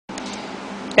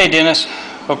Hey Dennis.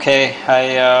 Okay,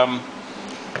 I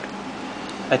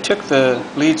took the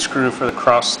lead screw for the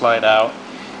cross slide out.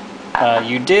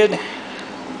 You did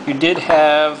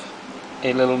have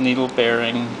a little needle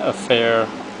bearing affair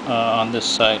on this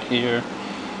side here.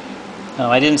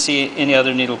 I didn't see any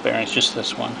other needle bearings, just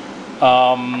this one.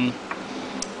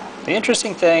 The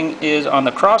interesting thing is on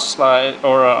the cross slide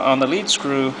or on the lead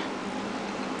screw,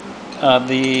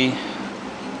 the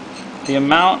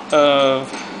amount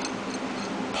of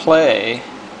play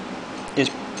is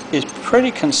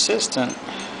pretty consistent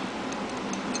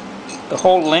the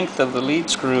whole length of the lead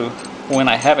screw when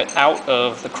I have it out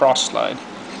of the cross slide.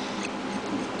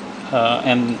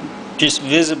 And just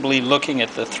visibly looking at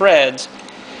the threads,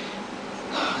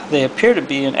 they appear to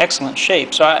be in excellent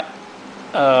shape. So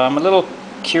I'm a little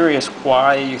curious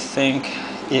why you think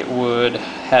it would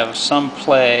have some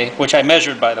play, which I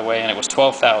measured by the way, and it was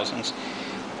 12 thousandths.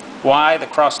 Why the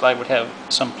cross slide would have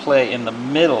some play in the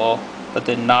middle, but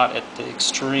then not at the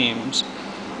extremes.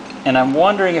 And I'm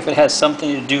wondering if it has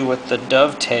something to do with the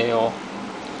dovetail,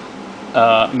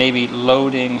 maybe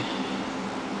loading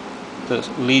the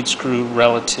lead screw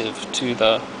relative to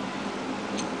the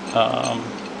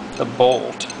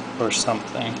bolt or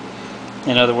something.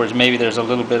 In other words, maybe there's a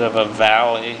little bit of a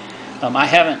valley. I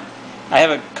have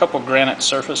a couple granite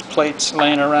surface plates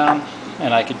laying around,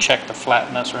 and I could check the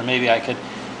flatness, or maybe I could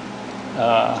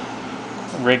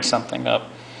rig something up.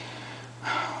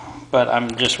 But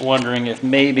I'm just wondering if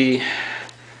maybe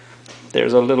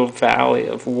there's a little valley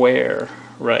of wear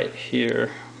right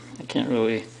here. I can't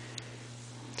really,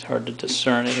 it's hard to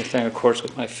discern anything, of course,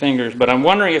 with my fingers, but I'm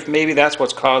wondering if maybe that's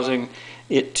what's causing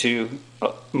it to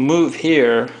move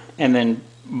here and then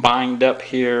bind up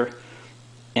here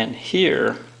and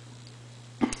here.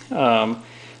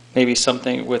 Maybe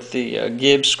something with the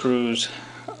Gibbs screws,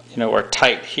 are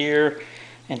tight here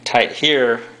and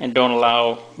don't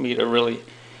allow me to really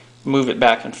move it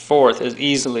back and forth as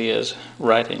easily as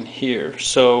right in here.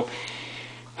 So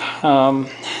I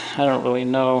don't really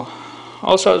know.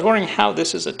 Also, I was wondering how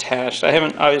this is attached.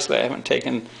 Obviously I haven't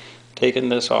taken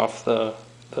this off the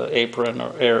apron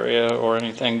or area or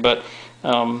anything, but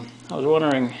I was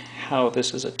wondering how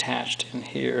this is attached in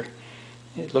here.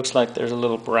 It looks like there's a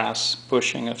little brass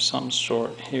bushing of some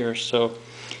sort here. So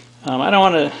I don't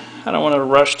want to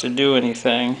rush to do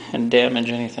anything and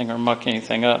damage anything or muck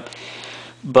anything up.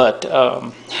 But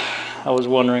I was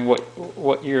wondering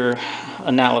what your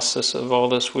analysis of all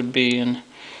this would be, and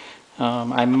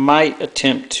I might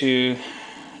attempt to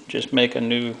just make a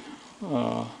new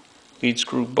lead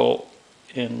screw bolt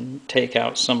and take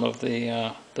out some of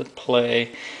the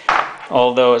play.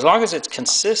 Although as long as it's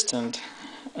consistent,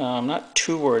 I'm not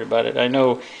too worried about it. I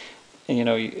know,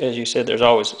 as you said, there's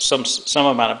always some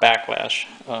amount of backlash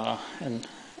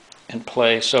and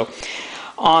play. So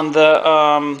on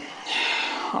the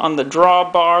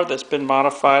drawbar that's been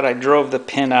modified, I drove the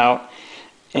pin out,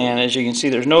 and as you can see,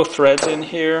 there's no threads in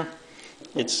here.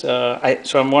 So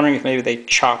I'm wondering if maybe they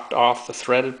chopped off the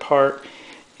threaded part,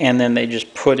 and then they just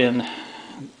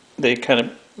they kind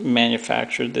of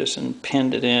manufactured this and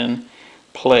pinned it in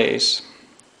place,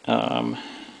 and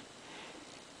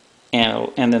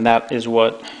then that is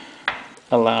what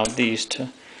allowed these to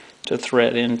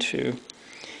thread into.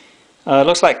 It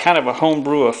looks like kind of a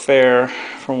homebrew affair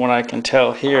from what I can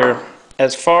tell here.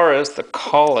 As far as the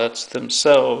collets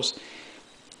themselves,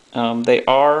 they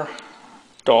are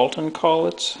Dalton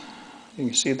collets. You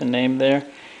can see the name there.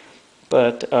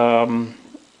 But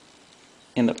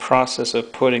in the process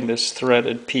of putting this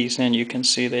threaded piece in, you can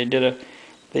see they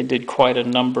did quite a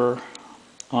number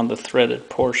on the threaded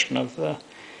portion of the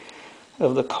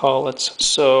collets.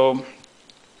 So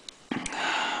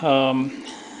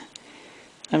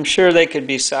I'm sure they could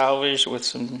be salvaged with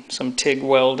some TIG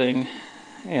welding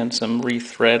and some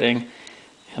rethreading,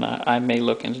 and I may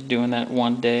look into doing that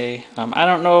one day. I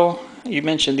don't know. You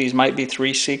mentioned these might be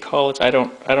 3C collets. I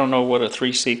don't know what a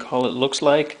 3C collet looks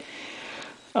like,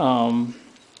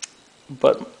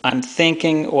 but I'm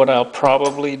thinking what I'll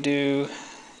probably do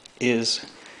is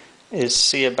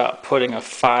see about putting a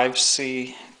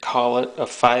 5C collet, a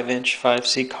 5-inch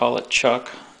 5C collet chuck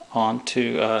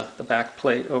onto the back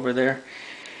plate over there,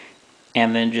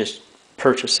 and then just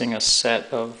purchasing a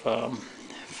set of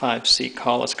 5C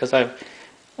collets, because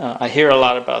I hear a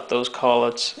lot about those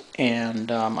collets, and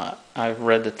I've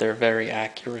read that they're very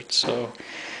accurate. So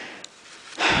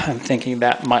I'm thinking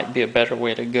that might be a better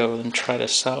way to go than try to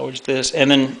salvage this. And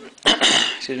then,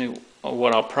 excuse me,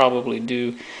 what I'll probably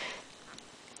do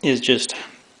is just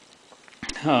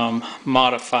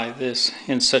modify this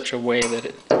in such a way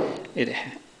that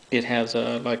it has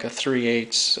like a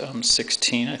 3/8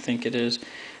 16, I think it is,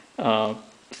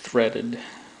 threaded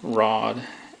rod,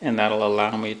 and that'll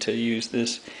allow me to use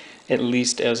this at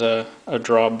least as a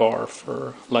drawbar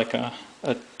for like a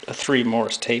 3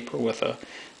 Morse taper with a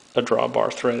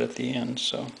drawbar thread at the end.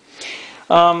 So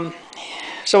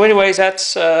anyways,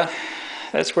 that's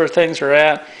where things are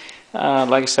at.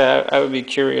 Like I said, I would be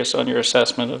curious on your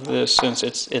assessment of this, since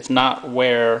it's not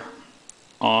wear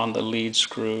on the lead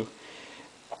screw,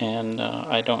 and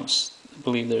I don't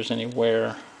believe there's any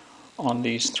wear on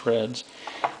these threads.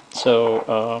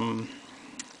 So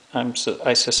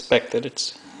I suspect that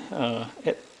it's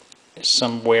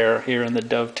some wear here in the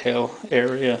dovetail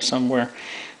area somewhere,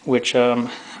 which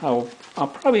I'll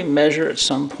probably measure at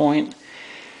some point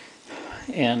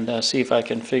and see if I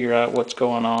can figure out what's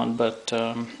going on. But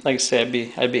like I said,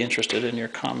 I'd be interested in your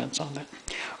comments on that.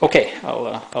 Okay,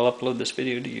 I'll upload this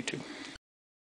video to YouTube.